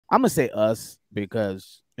I'm gonna say us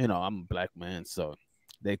because I'm a black man, so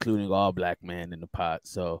they're including all black men in the pot.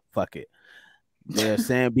 So fuck it. They're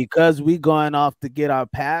saying because we going off to get our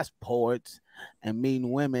passports and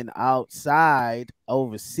meeting women outside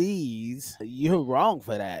overseas, you're wrong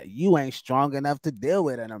for that. You ain't strong enough to deal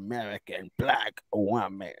with an American black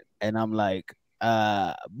woman. And I'm like,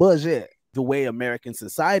 bullshit. The way American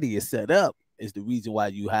society is set up is the reason why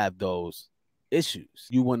you have those issues.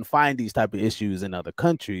 You wouldn't find these type of issues in other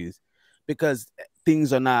countries because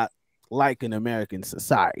things are not like an American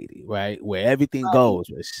society, right? Where everything goes.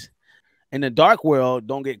 In the dark world,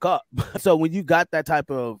 don't get caught. So when you got that type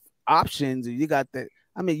of options and you got that,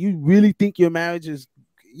 I mean, you really think your marriage is,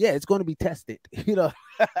 it's going to be tested.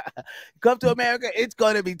 Come to America, it's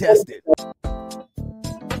going to be tested.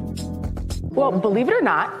 Well, believe it or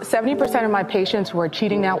not, 70% of my patients who are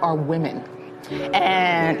cheating now are women.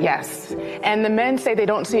 And yes, and the men say they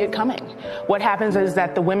don't see it coming. What happens is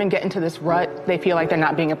that the women get into this rut. They feel like they're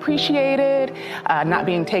not being appreciated, not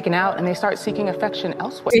being taken out, and they start seeking affection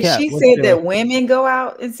elsewhere. Did she say that women go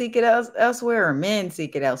out and seek it elsewhere, or men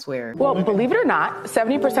seek it elsewhere? Well, believe it or not,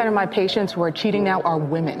 70% of my patients who are cheating now are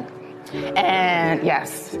women. And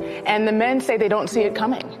yes, and the men say they don't see it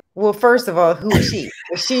coming. Well, first of all, who is she?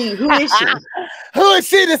 Who is she? Who is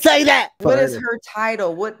she to say that? What is her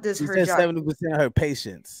title? What does her job? 70% of her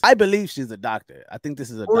patients. I believe she's a doctor. I think this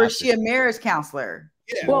is a doctor. Or is she a marriage counselor?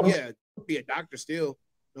 Yeah, be a doctor still,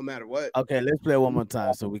 no matter what. Okay, let's play it one more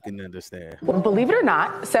time so we can understand. Well, believe it or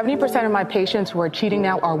not, 70% of my patients who are cheating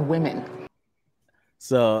now are women.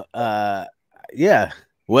 So, yeah.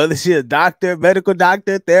 Whether she's a doctor, medical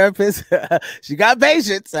doctor, therapist, she got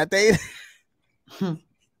patients, I think.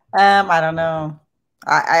 I don't know.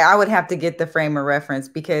 I would have to get the frame of reference,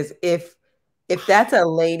 because if that's a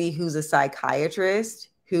lady who's a psychiatrist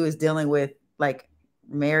who is dealing with like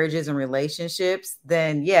marriages and relationships,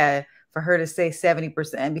 then yeah, for her to say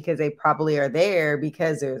 70% because they probably are there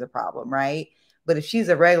because there's a problem, right? But if she's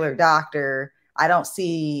a regular doctor, I don't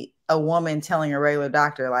see a woman telling a regular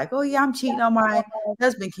doctor like, oh yeah, I'm cheating on my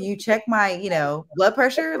husband. Can you check my, blood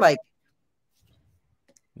pressure? Like,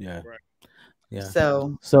 yeah. Yeah.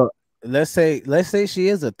 So let's say she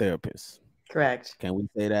is a therapist. Correct. Can we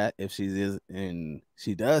say that if she is and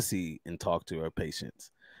she does see and talk to her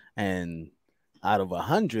patients, and out of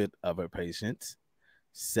 100 of her patients,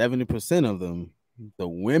 70% of them, the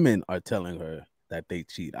women are telling her that they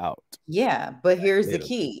cheat out. Yeah, but here's the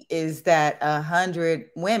key: is that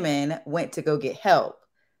 100 women went to go get help.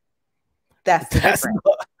 That's the difference.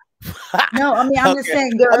 No, I mean, I'm just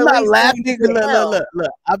saying. I'm not laughing. Look.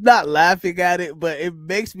 I'm not laughing at it, but it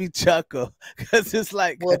makes me chuckle because it's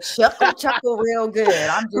like, well, chuckle real good.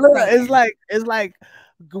 I'm just saying. It's like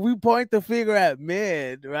we point the finger at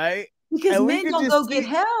men, right? Because men don't go get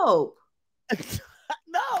help.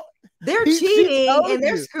 No, they're cheating and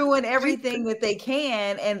they're screwing everything that they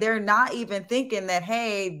can, and they're not even thinking that,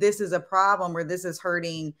 hey, this is a problem or this is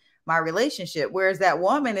hurting my relationship. Whereas that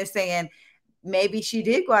woman is saying, maybe she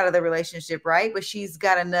did go out of the relationship, right? But she's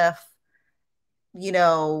got enough,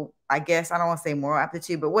 I guess, I don't want to say moral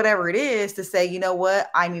aptitude, but whatever it is, to say, you know what,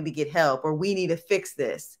 I need to get help, or we need to fix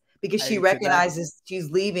this, because she recognizes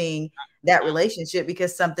she's leaving that relationship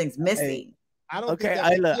because something's missing. I'm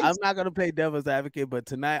not going to play devil's advocate, but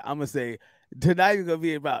tonight I'm going to say, tonight you're going to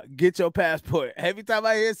be about get your passport. Every time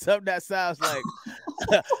I hear something that sounds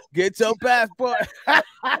like get your passport.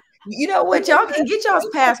 You know what? Y'all can get y'all's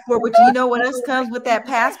passport, but you know what else comes with that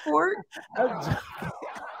passport?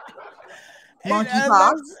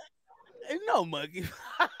 Monkeypox. No monkey.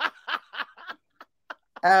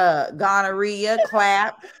 Gonorrhea,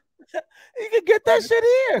 clap. You can get that shit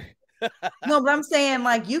here. No, but I'm saying,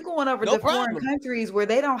 like, you going over to foreign countries where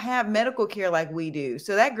they don't have medical care like we do.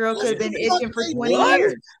 So that girl could have been itching for 20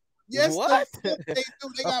 years. Yes, what? They do.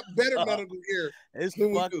 They got better medical care. It's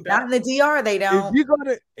fucked up. Not in the DR, they don't.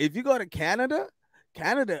 If you go to Canada,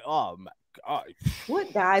 oh my God.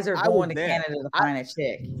 What guys are going to Canada to find a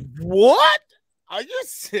chick? What? Are you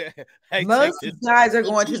serious? Most guys are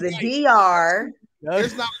going to the DR.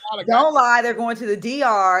 There's not a lot of Don't lie, they're going to the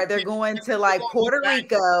DR. They're going to like Puerto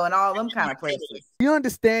Rico and all them kind of places. You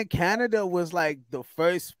understand? Canada was like the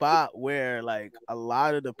first spot where like a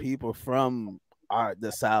lot of the people from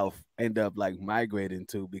the South end up like migrating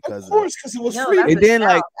to, because of course, because it was free. And then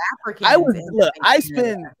like Africans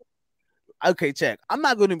check. I'm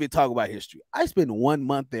not going to be talking about history. I spent 1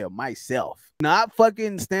 month there myself, not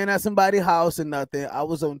fucking staying at somebody's house and nothing. I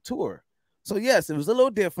was on tour. So yes, it was a little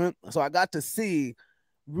different. So I got to see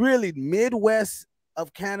really Midwest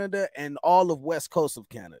of Canada and all of West Coast of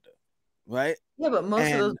Canada, right? Yeah, but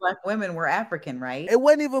most of those And black women were African, right? it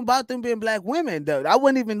wasn't even about them being black women, though. I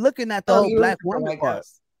wasn't even looking at the Oh, whole you were black looking for woman white part.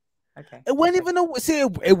 girls. Okay. It wasn't even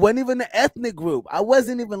it wasn't even the ethnic group. I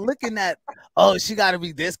wasn't even looking at, oh, she got to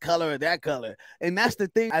be this color or that color. And that's the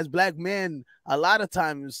thing. As black men, a lot of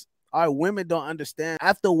times our women don't understand.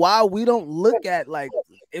 After a while, we don't look at like,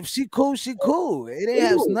 if she cool, she cool. It ain't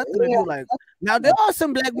has nothing to do like. Now there are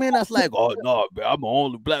some black men that's like, oh no, man, I'm the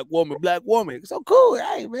only black woman. So cool,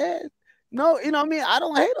 hey man. No, you know what I mean? I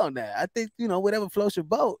don't hate on that. I think, whatever floats your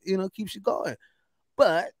boat, keeps you going.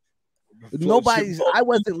 But I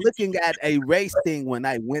wasn't looking at a race thing when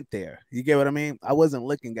I went there. You get what I mean? I wasn't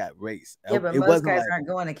looking at race. Yeah, but It most wasn't guys like, aren't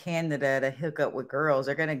going to Canada to hook up with girls.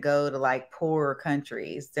 They're going to go to like poorer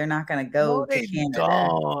countries. They're not going to go no, to they Canada.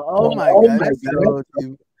 don't. Oh my God.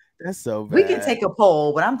 That's so bad. We can take a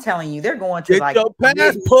poll, but I'm telling you, they're going to get like your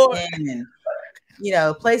passport and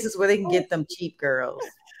places where they can get them cheap girls.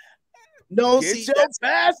 No, get see, your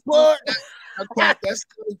passport. That's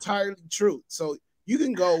entirely true. So you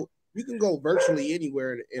can go virtually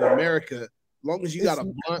anywhere in America, as long as you got a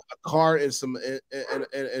blunt, a car, and some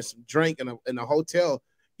and some drink and a hotel.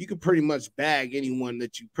 You can pretty much bag anyone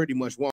that you pretty much want.